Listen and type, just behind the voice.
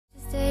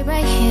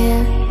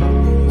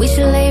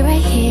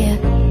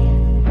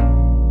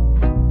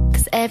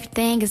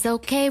everything is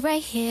okay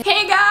right here.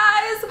 Hey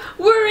guys,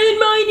 we're in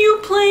my new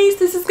place.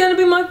 This is gonna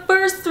be my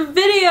first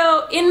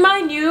video in my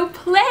new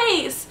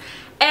place.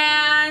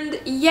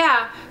 And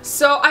yeah,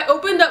 so I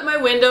opened up my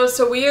window,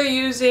 so we are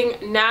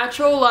using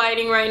natural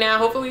lighting right now.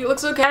 Hopefully it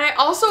looks okay. And I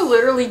also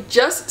literally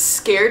just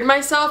scared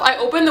myself. I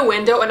opened the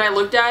window and I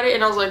looked at it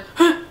and I was like,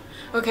 huh,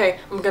 okay,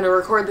 I'm gonna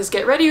record this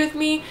Get Ready With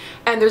Me.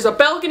 And there's a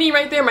balcony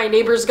right there. My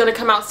neighbor's gonna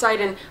come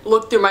outside and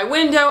look through my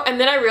window. And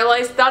then I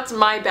realized that's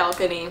my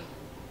balcony.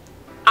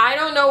 I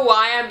don't know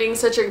why I'm being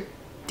such a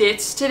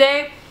ditz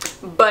today,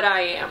 but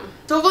I am.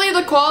 So hopefully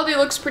the quality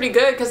looks pretty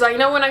good, because I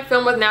know when I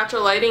film with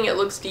natural lighting it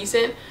looks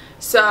decent.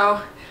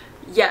 So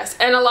yes,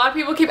 and a lot of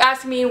people keep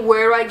asking me,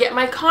 where do I get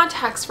my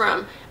contacts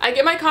from? I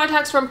get my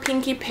contacts from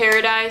Pinky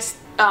Paradise.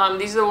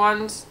 These are the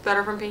ones that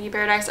are from Pinky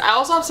Paradise. I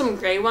also have some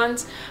gray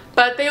ones,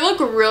 but they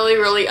look really,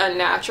 really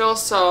unnatural,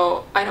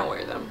 so I don't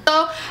wear them.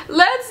 So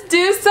let's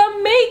do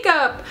some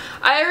makeup.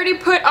 I already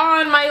put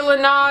on my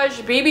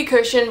Laneige BB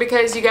cushion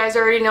because you guys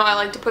already know I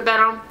like to put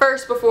that on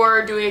first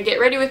before doing a Get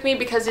Ready With Me,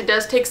 because it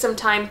does take some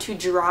time to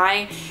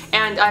dry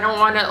and I don't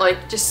want to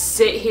like just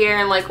sit here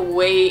and like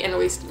wait and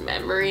waste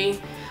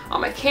memory on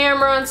my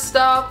camera and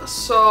stuff.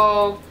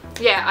 So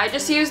yeah, I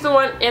just used the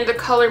one in the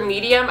color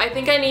medium. I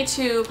think I need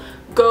to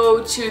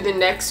go to the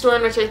next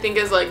one, which I think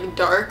is like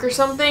dark or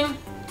something,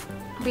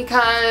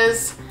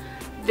 because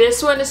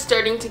this one is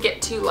starting to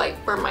get too light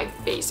for my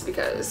face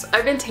because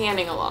I've been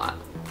tanning a lot.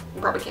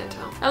 You probably can't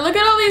tell. And look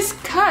at all these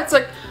cuts.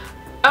 Like,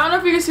 I don't know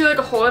if you can see like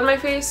a hole in my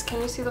face.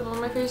 Can you see the hole in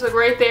my face? Like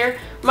right there.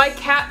 My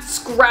cat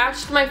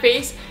scratched my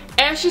face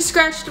and she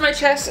scratched my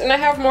chest, and I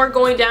have more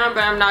going down,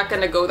 but I'm not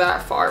gonna go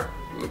that far.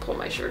 I'm gonna pull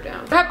my shirt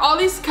down. I have all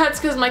these cuts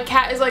because my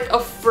cat is like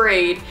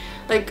afraid.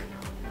 Like,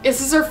 this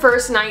is her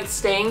first night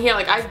staying here.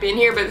 Like, I've been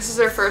here, but this is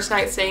her first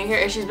night staying here,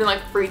 and she's been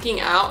like freaking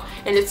out,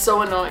 and it's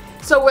so annoying.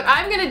 So what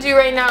I'm gonna do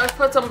right now is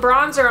put some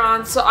bronzer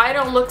on so I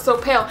don't look so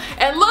pale.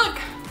 And look,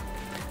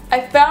 I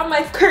found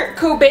my Kurt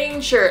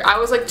Cobain shirt. I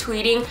was like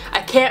tweeting,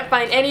 I can't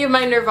find any of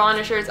my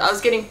Nirvana shirts. I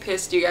was getting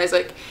pissed, you guys.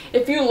 Like,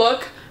 if you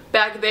look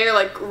back there,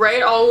 like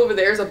right all over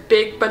there's a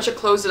big bunch of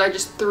clothes that I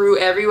just threw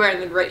everywhere,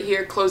 and then right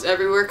here, clothes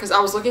everywhere, because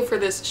I was looking for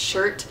this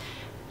shirt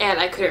and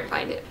I couldn't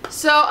find it.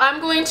 So I'm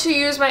going to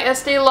use my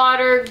Estee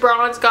Lauder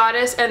Bronze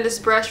Goddess and this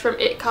brush from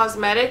It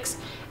Cosmetics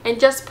and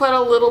just put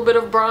a little bit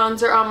of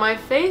bronzer on my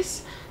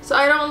face so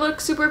I don't look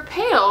super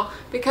pale,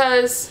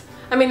 because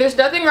I mean, there's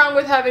nothing wrong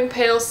with having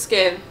pale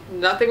skin.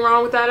 Nothing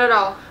wrong with that at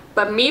all.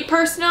 But me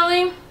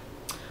personally,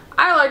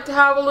 I like to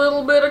have a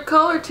little bit of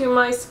color to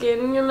my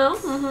skin, you know?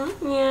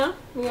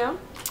 Yeah.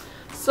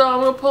 So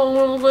I'm gonna put a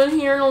little bit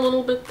here and a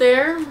little bit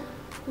there.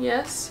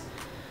 Yes.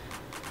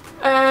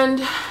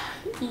 And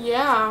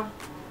yeah,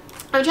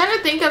 I'm trying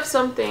to think of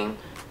something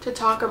to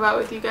talk about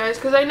with you guys,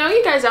 because I know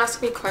you guys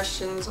ask me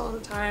questions all the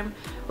time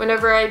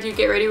whenever I do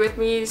Get Ready With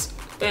Me's,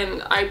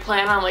 and I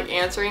plan on like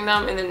answering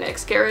them in the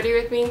next Get Ready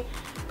With Me,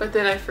 but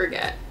then I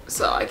forget.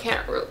 So I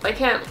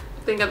can't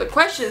think of the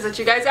questions that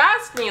you guys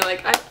asked me.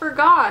 Like, I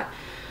forgot.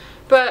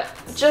 But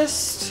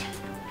just,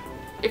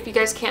 if you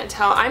guys can't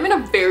tell, I'm in a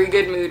very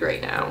good mood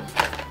right now.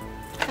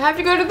 I have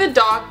to go to the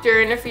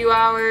doctor in a few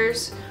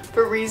hours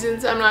for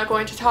reasons I'm not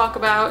going to talk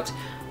about.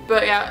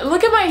 But yeah,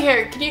 look at my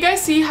hair. Can you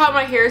guys see how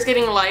my hair is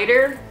getting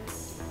lighter?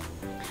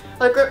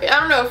 Like, I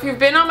don't know, if you've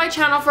been on my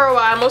channel for a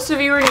while, most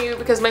of you are new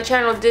because my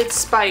channel did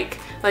spike.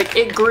 Like,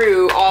 it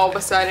grew all of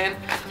a sudden.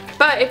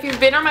 But if you've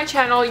been on my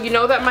channel, you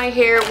know that my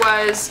hair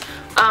was,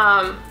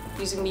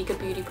 using Nika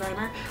Beauty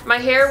Primer, my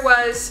hair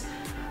was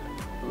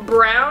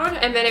brown,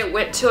 and then it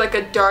went to like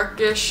a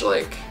darkish,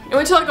 like, it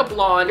went to like a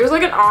blonde. It was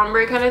like an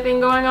ombre kind of thing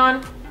going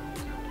on.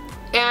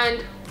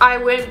 And I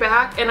went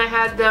back and I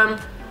had them,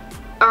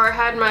 or I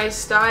had my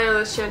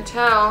stylist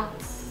Chantel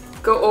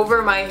go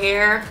over my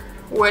hair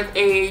with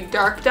a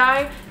dark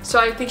dye. So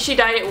I think she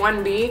dyed it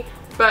 1B,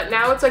 but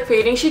now it's like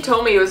fading. She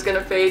told me it was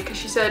gonna fade because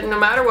she said no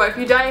matter what, if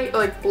you dye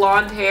like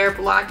blonde hair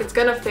black, it's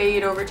gonna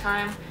fade over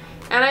time.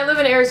 And I live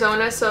in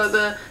Arizona, so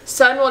the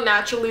sun will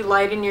naturally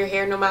lighten your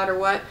hair no matter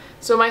what.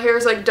 So my hair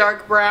is like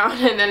dark brown,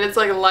 and then it's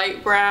like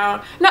light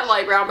brown. Not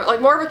light brown, but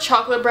like more of a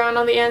chocolate brown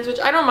on the ends, which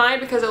I don't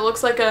mind because it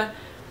looks like a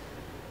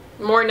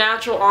more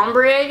natural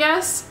ombre, I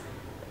guess.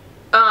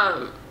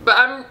 But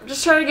I'm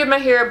just trying to give my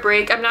hair a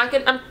break.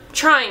 I'm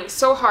trying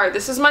so hard.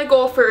 This is my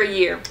goal for a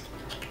year.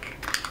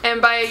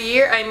 And by a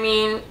year, I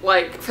mean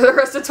like for the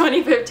rest of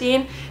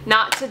 2015,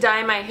 not to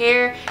dye my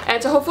hair,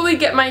 and to hopefully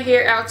get my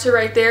hair out to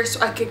right there so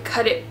I could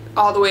cut it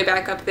all the way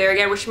back up there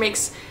again, which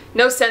makes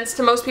no sense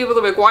to most people.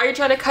 They're like, why are you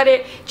trying to cut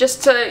it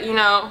just to, you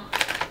know,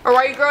 or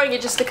why are you growing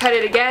it just to cut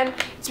it again?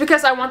 It's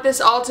because I want this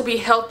all to be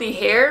healthy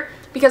hair,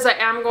 because I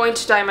am going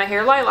to dye my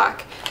hair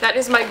lilac. That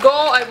is my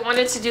goal. I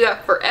wanted to do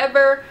that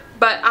forever,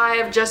 but I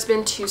have just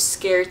been too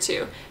scared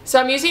to. So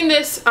I'm using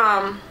this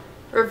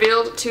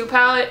Revealed 2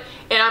 palette,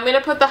 and I'm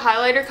gonna put the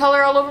highlighter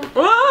color all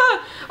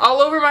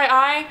over my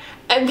eye,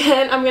 and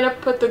then I'm gonna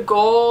put the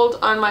gold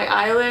on my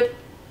eyelid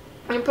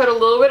and put a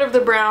little bit of the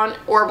brown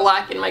or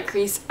black in my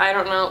crease. I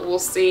don't know, we'll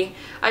see.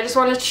 I just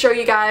wanted to show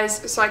you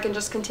guys so I can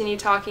just continue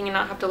talking and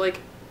not have to like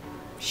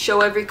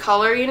show every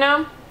color, you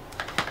know.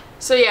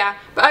 So yeah,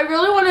 but I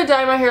really want to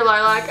dye my hair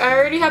lilac. I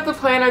already have the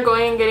plan on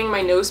going and getting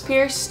my nose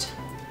pierced.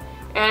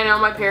 And I know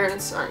my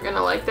parents aren't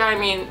gonna like that. I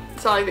mean,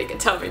 it's not like they can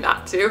tell me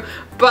not to,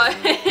 but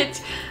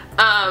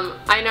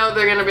I know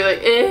they're gonna be like,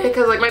 eh,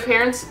 because like my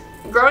parents,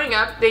 growing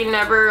up, they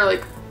never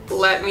like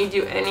let me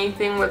do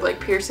anything with like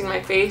piercing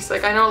my face.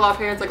 Like I know a lot of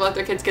parents like let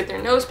their kids get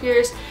their nose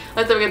pierced,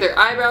 let them get their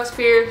eyebrows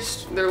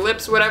pierced, their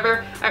lips,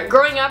 whatever.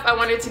 Growing up, I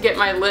wanted to get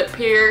my lip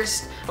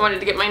pierced, I wanted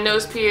to get my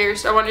nose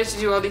pierced, I wanted to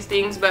do all these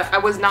things, but I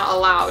was not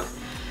allowed.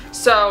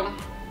 So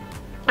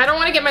I don't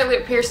want to get my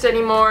lip pierced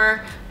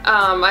anymore.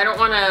 I don't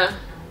want to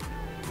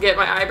get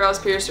my eyebrows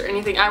pierced or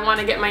anything. I want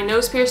to get my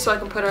nose pierced so I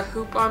can put a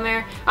hoop on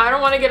there. I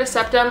don't want to get a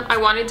septum. I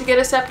wanted to get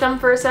a septum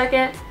for a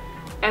second,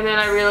 and then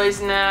I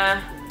realized,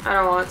 nah, I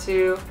don't want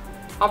to.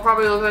 I'll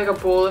probably look like a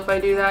bull if I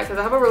do that because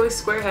I have a really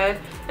square head.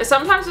 And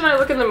sometimes when I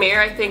look in the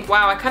mirror, I think,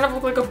 wow, I kind of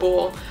look like a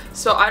bull.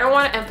 So I don't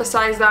want to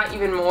emphasize that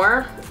even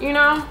more, you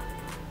know?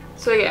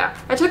 So yeah,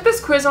 I took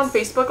this quiz on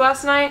Facebook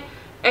last night,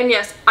 and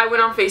yes, I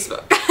went on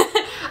Facebook.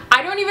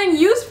 I don't even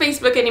use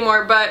Facebook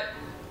anymore, but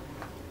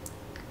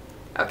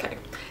okay.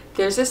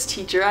 There's this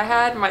teacher I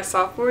had my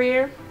sophomore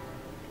year.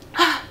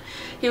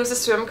 He was a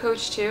swim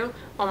coach too.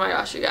 Oh my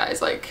gosh, you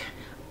guys, like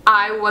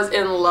I was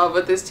in love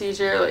with this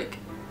teacher. Like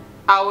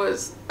I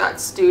was that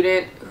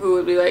student who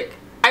would be like,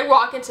 I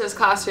walk into his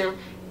classroom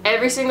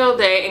every single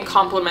day and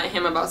compliment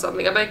him about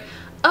something. I'd be like,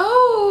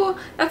 oh,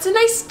 that's a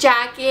nice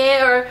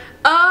jacket, or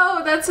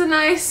oh, that's a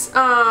nice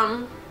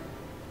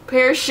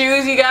pair of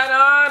shoes you got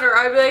on, or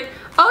I'd be like,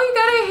 oh, you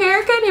got a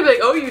haircut? And he'd be like,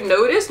 oh, you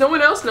noticed? No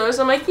one else noticed.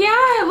 I'm like,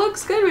 yeah, it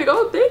looks good. He'd be like,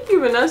 oh, thank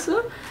you,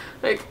 Vanessa.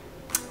 Like,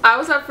 I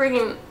was that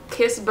freaking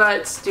kiss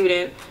butt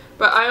student,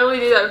 but I only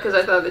did that because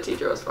I thought the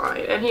teacher was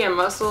fine, and he had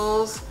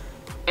muscles,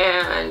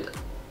 and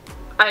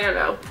I don't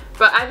know.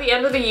 But at the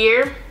end of the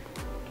year,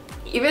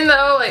 even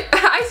though like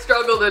I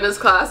struggled in his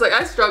class, like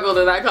I struggled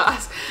in that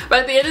class, but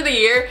at the end of the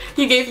year,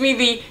 he gave me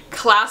the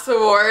class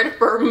award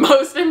for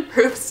most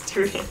improved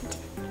student.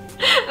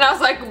 And I was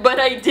like, but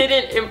I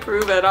didn't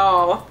improve at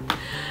all.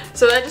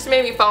 So that just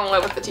made me fall in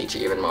love with the teacher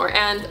even more.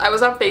 And I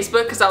was on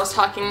Facebook because I was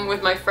talking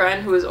with my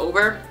friend who was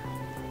over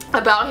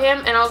about him,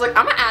 and I was like,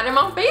 I'm gonna add him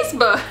on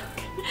Facebook.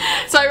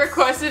 So I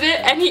requested it,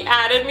 and he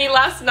added me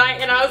last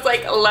night, and I was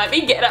like, let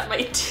me get at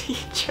my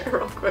teacher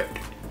real quick.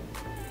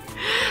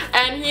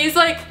 And he's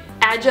like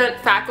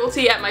adjunct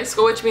faculty at my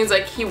school, which means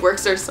like he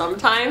works there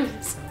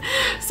sometimes.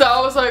 So I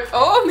was like,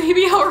 oh,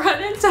 maybe I'll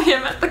run into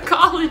him at the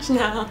college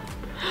now.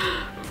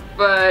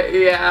 But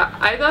yeah,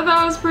 I thought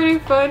that was pretty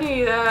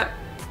funny that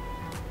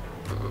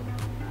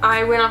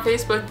I went on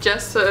Facebook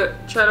just to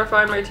try to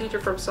find my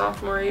teacher from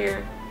sophomore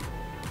year.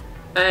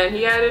 And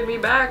he added me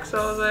back, so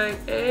I was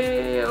like,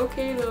 hey,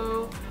 okay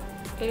though.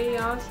 Hey,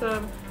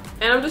 awesome.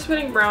 And I'm just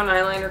putting brown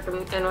eyeliner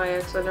from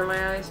NYX under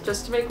my eyes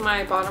just to make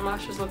my bottom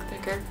lashes look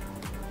thicker.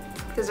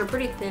 Because they're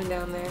pretty thin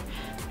down there.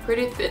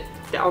 Pretty thin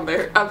down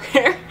there, up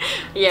here.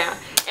 Yeah.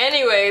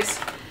 Anyways,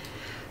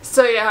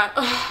 so yeah.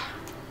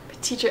 My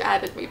teacher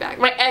added me back.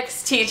 My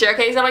ex-teacher,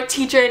 okay? He's not my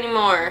teacher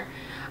anymore.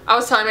 I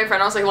was telling my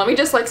friend, I was like, let me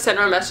just like send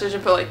him a message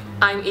and put like,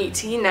 I'm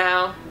 18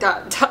 now, ...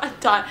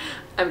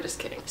 I'm just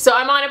kidding. So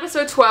I'm on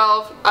episode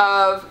 12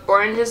 of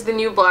Orange is the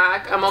New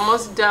Black. I'm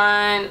almost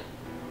done.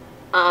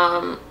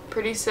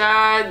 Pretty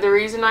sad. The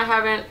reason I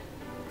haven't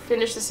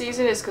finished the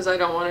season is because I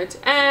don't want it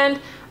to end.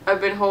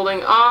 I've been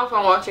holding off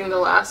on watching the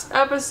last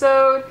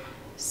episode.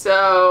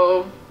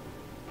 So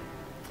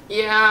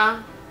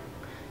yeah,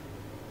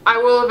 I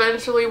will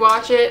eventually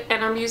watch it,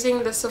 and I'm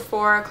using the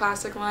Sephora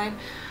classic line.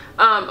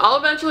 I'll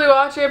eventually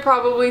watch it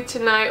probably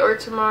tonight or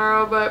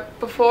tomorrow, but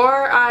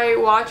before I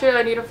watch it,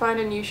 I need to find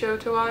a new show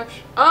to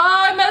watch.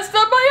 Oh, I messed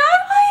up my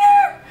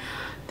eyeliner!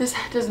 This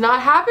does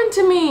not happen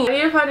to me. I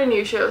need to find a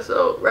new show,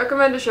 so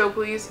recommend a show,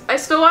 please. I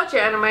still watch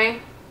anime,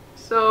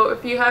 so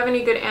if you have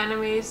any good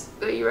animes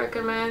that you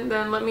recommend,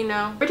 then let me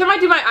know. Every time I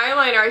do my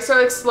eyeliner, I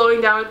start like slowing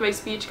down with my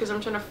speech because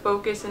I'm trying to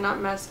focus and not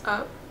mess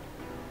up.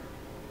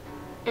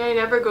 And I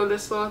never go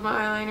this slow with my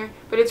eyeliner,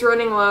 but it's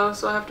running low,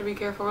 so I have to be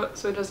careful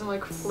so it doesn't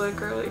like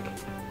flick or like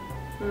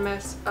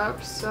mess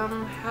up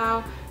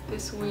somehow.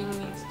 This wing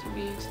needs to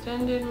be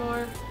extended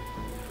more.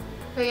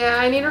 But yeah,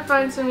 I need to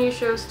find some new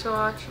shows to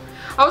watch.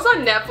 I was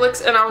on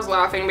Netflix and I was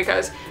laughing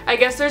because I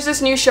guess there's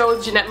this new show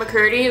with Jeanette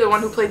McCurdy, the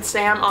one who played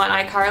Sam on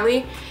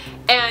iCarly,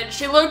 and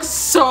she looks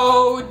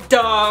so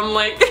dumb,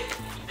 like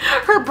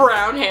her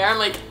brown hair. I'm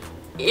like,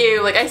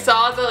 ew. Like I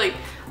saw the like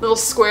little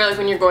square like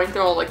when you're going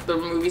through all like the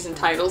movies and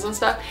titles and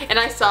stuff, and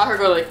I saw her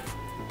go like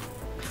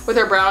with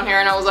her brown hair,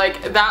 and I was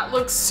like, that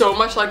looks so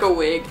much like a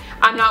wig.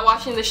 I'm not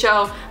watching the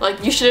show.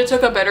 Like, you should have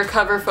took a better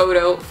cover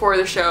photo for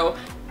the show.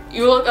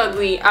 You look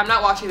ugly. I'm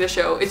not watching the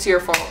show. It's your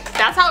fault.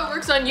 That's how it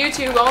works on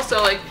YouTube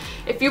also. Like,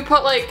 if you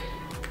put like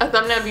a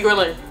thumbnail of you going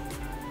like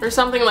or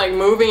something like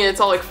moving and it's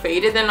all like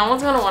faded, then no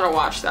one's gonna want to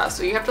watch that.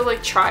 So you have to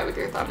like try with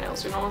your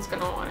thumbnails, or no one's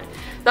gonna want it.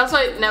 That's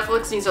why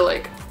Netflix needs to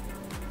like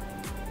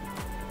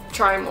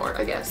try more,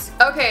 I guess.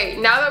 Okay,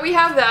 now that we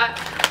have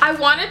that, I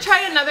want to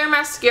try another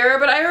mascara,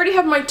 but I already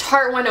have my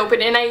Tarte one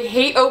open, and I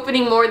hate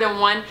opening more than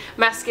one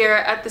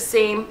mascara at the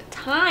same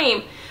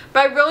time.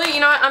 But I really, you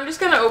know what, I'm just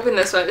gonna open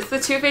this one. It's the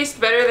Too Faced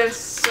Better Than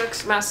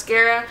Sex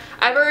mascara.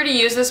 I've already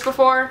used this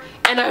before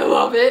and I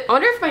love it. I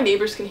wonder if my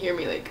neighbors can hear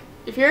me. Like,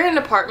 if you're in an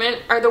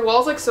apartment, are the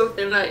walls like so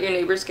thin that your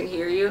neighbors can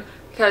hear you?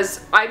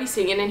 Because I be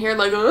singing in here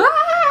like,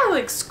 ah,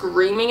 like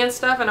screaming and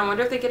stuff, and I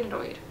wonder if they get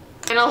annoyed.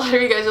 And a lot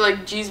of you guys are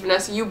like, geez,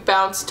 Vanessa, you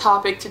bounce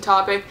topic to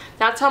topic.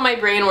 That's how my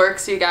brain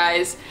works, you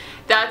guys.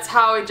 That's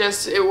how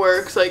it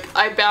works. Like,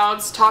 I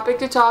bounce topic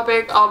to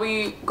topic. I'll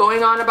be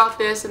going on about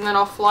this, and then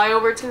I'll fly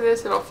over to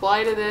this, and I'll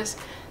fly to this.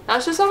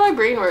 That's just how my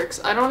brain works.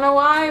 I don't know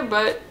why,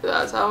 but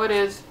that's how it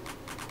is.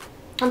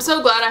 I'm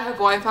so glad I have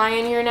Wi-Fi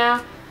in here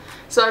now,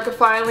 so I could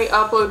finally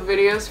upload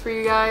videos for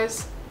you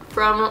guys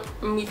from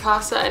mi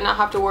casa and not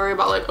have to worry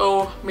about like,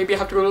 oh, maybe I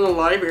have to go to the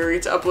library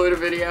to upload a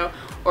video,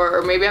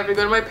 or maybe I have to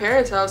go to my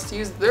parents' house to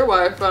use their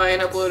Wi-Fi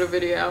and upload a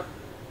video.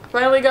 I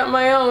finally got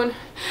my own,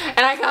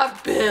 and I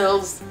got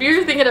bills. If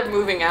you're thinking of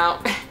moving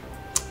out,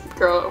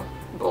 girl,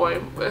 boy,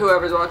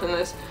 whoever's watching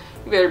this,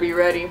 you better be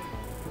ready.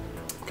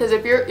 Because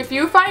if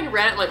you find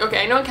rent, like,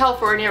 okay, I know in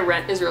California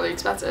rent is really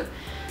expensive.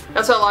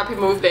 That's why a lot of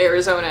people move to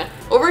Arizona.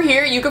 Over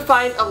here, you could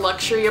find a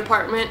luxury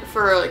apartment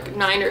for like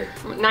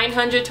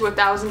 $900 to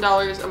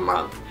 $1,000 a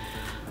month.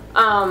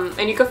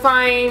 And you could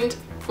find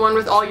one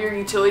with all your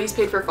utilities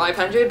paid for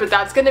 $500, but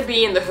that's gonna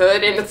be in the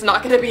hood and it's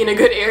not gonna be in a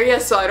good area,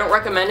 so I don't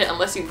recommend it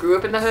unless you grew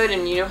up in the hood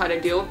and you know how to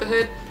deal with the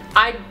hood.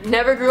 I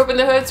never grew up in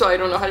the hood, so I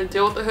don't know how to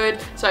deal with the hood,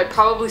 so I'd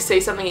probably say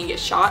something and get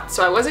shot,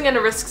 so I wasn't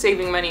gonna risk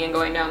saving money and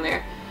going down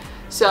there.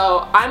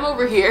 So I'm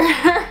over here,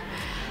 and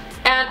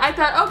I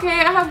thought,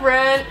 okay, I have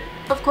rent.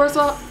 Of course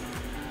I'll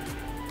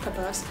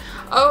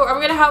oh, I'm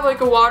gonna have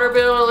like a water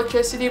bill,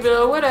 electricity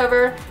bill,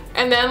 whatever.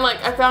 And then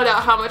like I found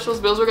out how much those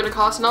bills were gonna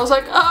cost and I was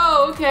like,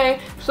 oh, okay.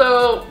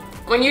 So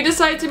when you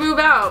decide to move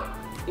out,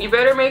 you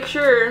better make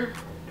sure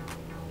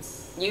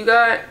you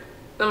got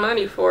the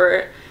money for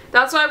it.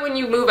 That's why when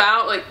you move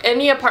out, like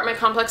any apartment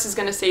complex is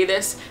gonna say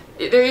this.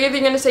 They're either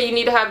gonna say you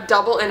need to have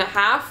double and a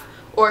half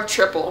or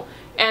triple.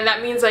 And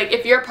that means like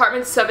if your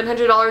apartment's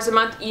 $700 a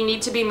month, you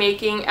need to be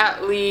making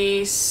at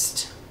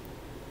least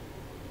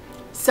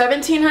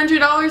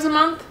 $1,700 a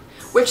month,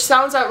 which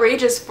sounds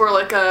outrageous for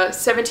like a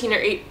 17 or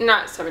 8,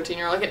 not 17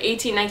 year old, like an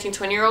 18, 19,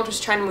 20 year old who's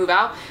trying to move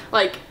out.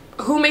 Like,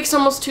 who makes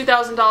almost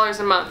 $2,000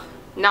 a month?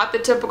 Not the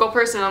typical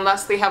person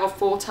unless they have a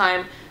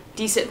full-time,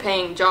 decent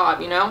paying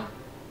job, you know?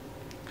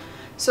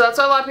 So that's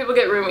why a lot of people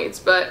get roommates,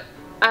 but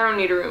I don't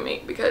need a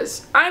roommate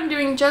because I'm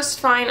doing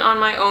just fine on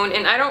my own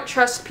and I don't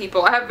trust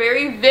people. I have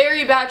very,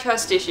 very bad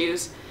trust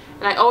issues,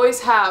 and I always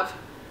have.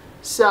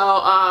 So,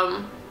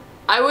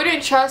 I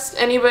wouldn't trust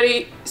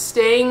anybody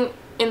staying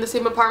in the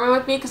same apartment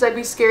with me because I'd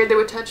be scared they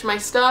would touch my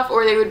stuff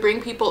or they would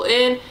bring people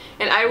in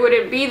and I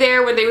wouldn't be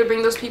there when they would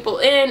bring those people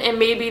in, and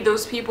maybe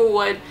those people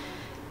would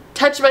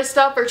touch my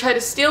stuff or try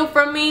to steal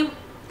from me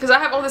because I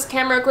have all this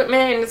camera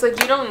equipment and it's like,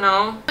 you don't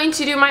know. I'm going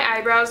to do my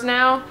eyebrows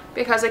now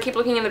because I keep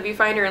looking in the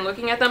viewfinder and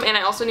looking at them, and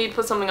I also need to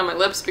put something on my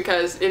lips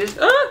because it is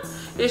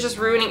just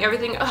ruining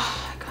everything.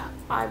 Oh, I got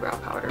eyebrow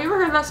powder. Have you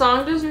ever heard that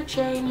song, Does Your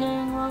Chain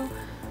Hang Low?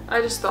 I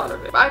just thought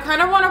of it. I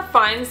kind of want to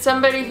find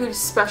somebody who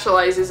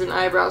specializes in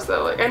eyebrows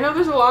though. Like, I know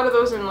there's a lot of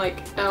those in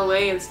like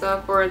LA and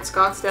stuff, or in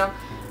Scottsdale,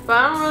 but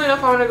I don't really know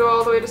if I want to go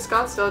all the way to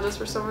Scottsdale just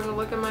for someone to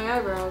look at my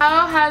eyebrows.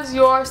 How has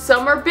your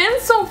summer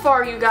been so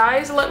far, you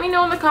guys? Let me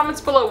know in the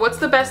comments below. What's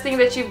the best thing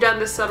that you've done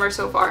this summer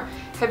so far?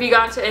 Have you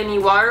gone to any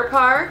water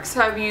parks?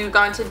 Have you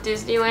gone to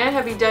Disneyland?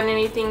 Have you done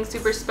anything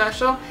super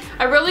special?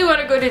 I really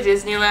want to go to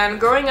Disneyland.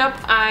 Growing up,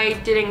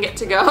 I didn't get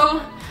to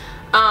go.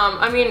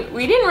 I mean,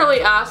 we didn't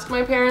really ask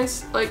my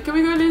parents, like, can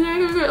we go to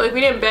Disney? Like,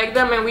 we didn't beg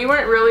them, and we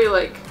weren't really,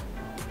 like,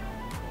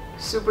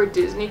 super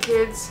Disney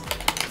kids.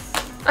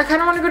 I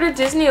kind of want to go to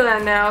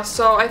Disneyland now,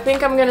 so I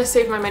think I'm going to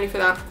save my money for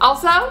that.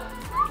 Also,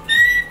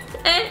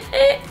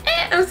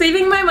 I'm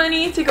saving my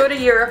money to go to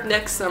Europe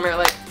next summer.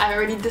 Like, I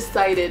already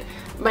decided.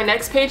 My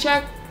next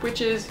paycheck, which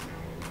is,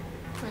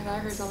 oh my god, I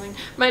heard something.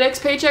 My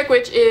next paycheck,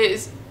 which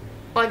is,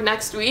 like,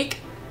 next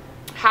week,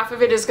 half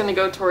of it is going to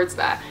go towards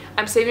that.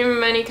 I'm saving my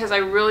money because I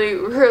really,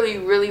 really,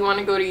 really want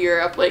to go to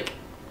Europe. Like,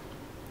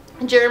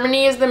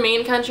 Germany is the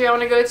main country I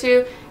want to go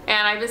to,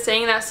 and I've been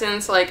saying that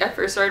since, like, I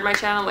first started my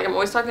channel. Like, I'm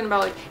always talking about,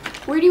 like,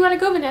 where do you want to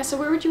go, Vanessa?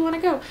 Where would you want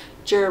to go?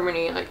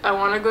 Germany. Like, I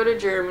want to go to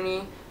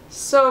Germany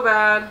so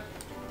bad.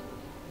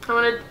 I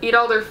want to eat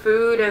all their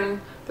food and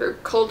their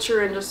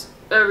culture and just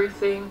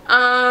everything.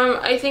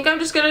 I think I'm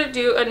just going to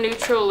do a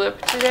neutral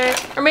lip today,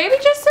 or maybe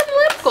just some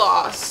lip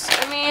gloss.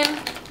 I mean,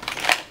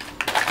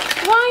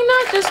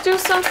 why not just do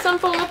some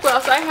simple lip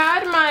gloss? I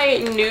had my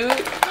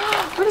nude.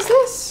 What is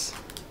this?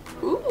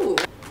 Ooh.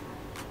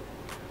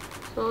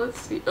 So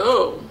let's see.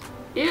 Oh.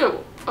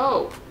 Ew.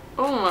 Oh.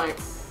 Oh my.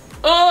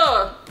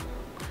 Ugh.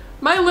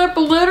 My lip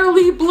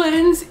literally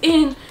blends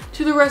in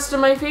to the rest of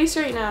my face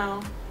right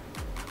now.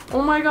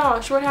 Oh my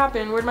gosh. What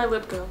happened? Where'd my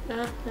lip go?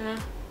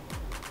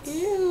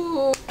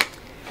 Ew.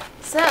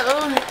 So,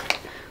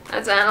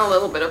 let's add a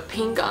little bit of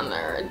pink on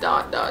there.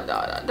 Dot, dot,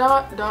 dot,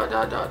 dot, dot,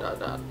 dot, dot, dot,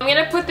 dot. I'm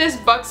gonna put this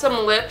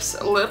Buxom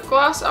Lips lip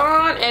gloss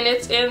on, and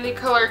it's in the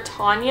color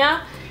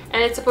Tanya.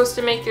 and it's supposed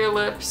to make your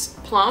lips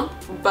plump,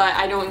 but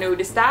I don't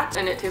notice that,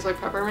 and it tastes like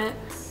peppermint,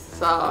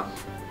 so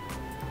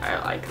I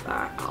like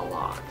that a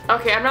lot.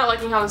 Okay, I'm not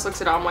liking how this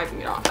looks at all. I'm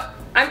wiping it off.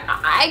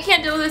 I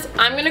can't deal with this.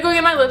 I'm gonna go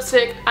get my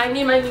lipstick. I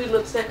need my nude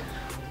lipstick.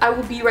 I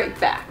will be right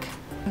back.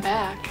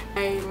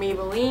 My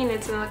Maybelline,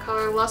 it's in the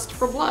color Lust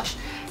for Blush,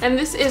 and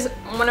this is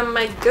one of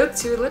my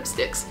go-to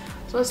lipsticks.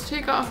 So let's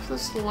take off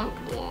this lip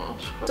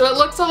gloss. So it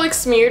looks all like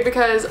smeared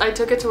because I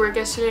took it to work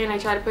yesterday and I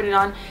tried to put it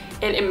on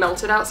and it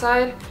melted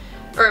outside.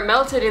 Or it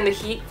melted in the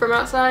heat from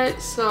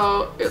outside,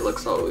 so it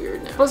looks all weird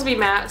now. It's supposed to be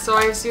matte, so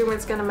I assume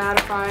it's gonna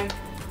mattify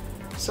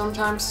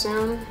sometime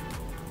soon.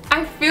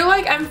 I feel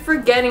like I'm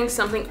forgetting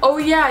something. Oh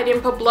yeah, I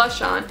didn't put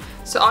blush on.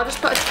 So I'll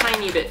just put a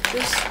tiny bit.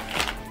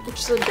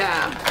 Just a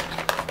dab.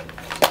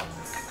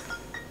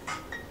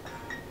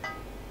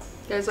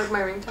 You guys like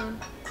my ringtone?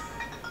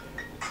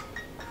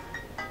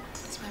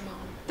 It's my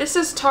mom. This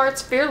is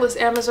Tarte's Fearless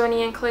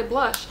Amazonian Clay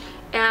Blush.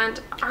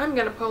 And I'm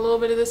gonna put a little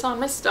bit of this on.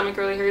 My stomach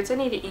really hurts. I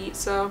need to eat,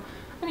 so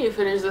I need to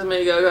finish this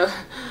makeup.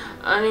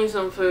 I need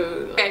some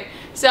food. Okay,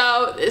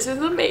 so this is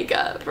the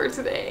makeup for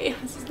today.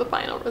 This is the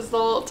final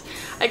result.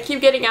 I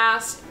keep getting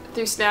asked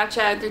through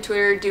Snapchat, through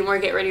Twitter, do more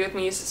get ready with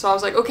me. So I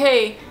was like,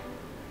 okay,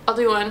 I'll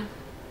do one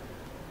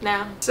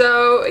now.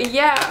 So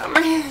yeah,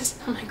 my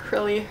stomach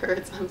really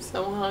hurts. I'm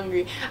so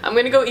hungry. I'm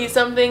gonna go eat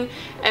something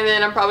and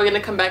then I'm probably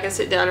gonna come back and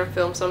sit down and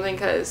film something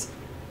because,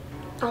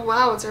 oh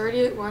wow, it's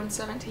already at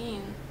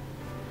 1:17.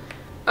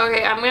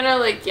 Okay, I'm gonna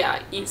like,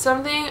 yeah, eat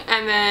something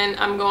and then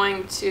I'm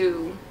going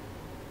to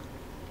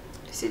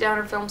sit down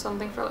and film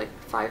something for like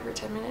 5 or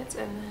 10 minutes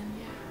and then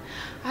yeah.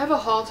 I have a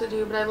haul to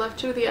do, but I left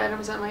 2 of the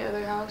items at my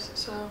other house,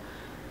 so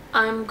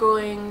I'm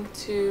going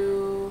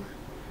to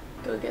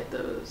go get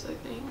those, I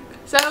think.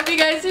 So I hope you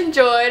guys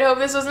enjoyed. Hope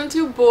this wasn't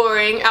too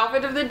boring.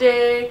 Outfit of the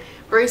day,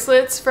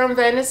 bracelets from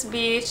Venice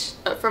Beach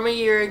from a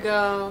year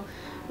ago.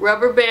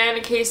 Rubber band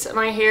in case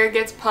my hair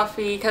gets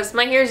puffy because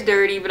my hair is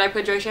dirty, but I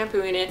put dry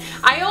shampoo in it.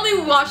 I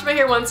only wash my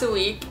hair once a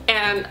week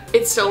and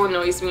it still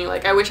annoys me.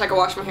 Like, I wish I could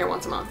wash my hair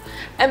once a month.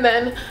 And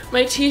then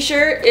my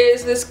t-shirt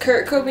is this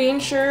Kurt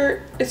Cobain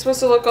shirt. It's supposed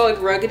to look all like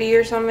ruggedy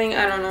or something,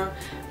 I don't know.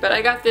 But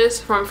I got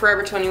this from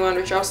Forever 21,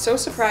 which I was so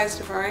surprised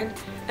to find.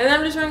 And then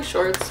I'm just wearing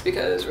shorts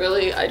because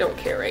really I don't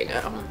care right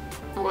now.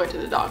 I'm going to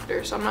the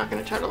doctor, so I'm not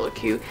going to try to look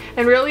cute.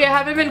 And really I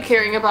haven't been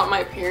caring about my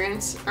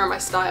appearance or my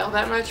style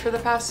that much for the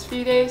past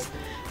few days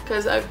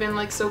because I've been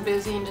like so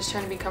busy and just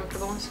trying to be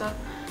comfortable and stuff.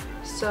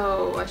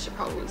 So I should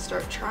probably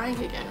start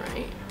trying again,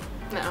 right?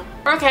 No.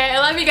 Okay, I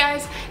love you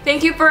guys.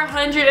 Thank you for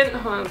hold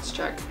on, let's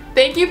check.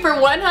 Thank you for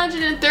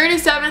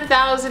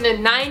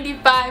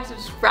 137,095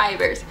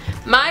 subscribers.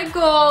 My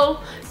goal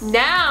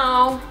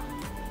now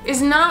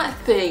is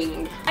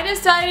nothing. I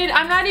decided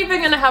I'm not even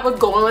gonna have a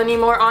goal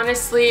anymore,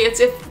 honestly. It's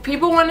if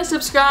people want to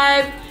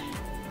subscribe,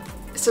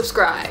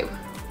 subscribe.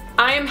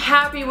 I am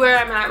happy where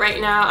I'm at right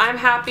now. I'm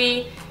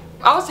happy.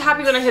 I was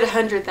happy when I hit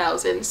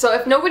 100,000. So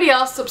if nobody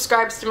else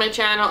subscribes to my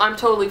channel, I'm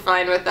totally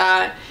fine with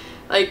that.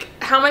 Like,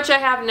 how much I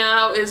have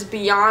now is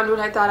beyond what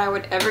I thought I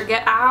would ever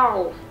get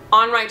on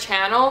my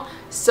channel.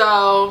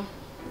 So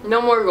no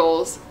more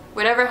goals.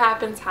 Whatever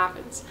happens,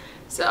 happens.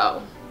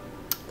 So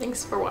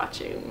thanks for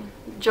watching.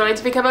 Join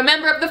to become a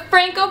member of the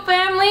Franco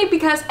family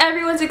because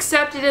everyone's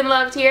accepted and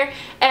loved here.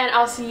 And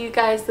I'll see you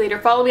guys later.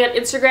 Follow me on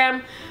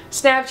Instagram,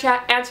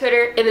 Snapchat, and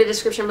Twitter in the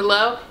description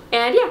below.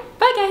 And yeah,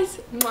 bye guys.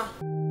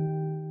 Mwah.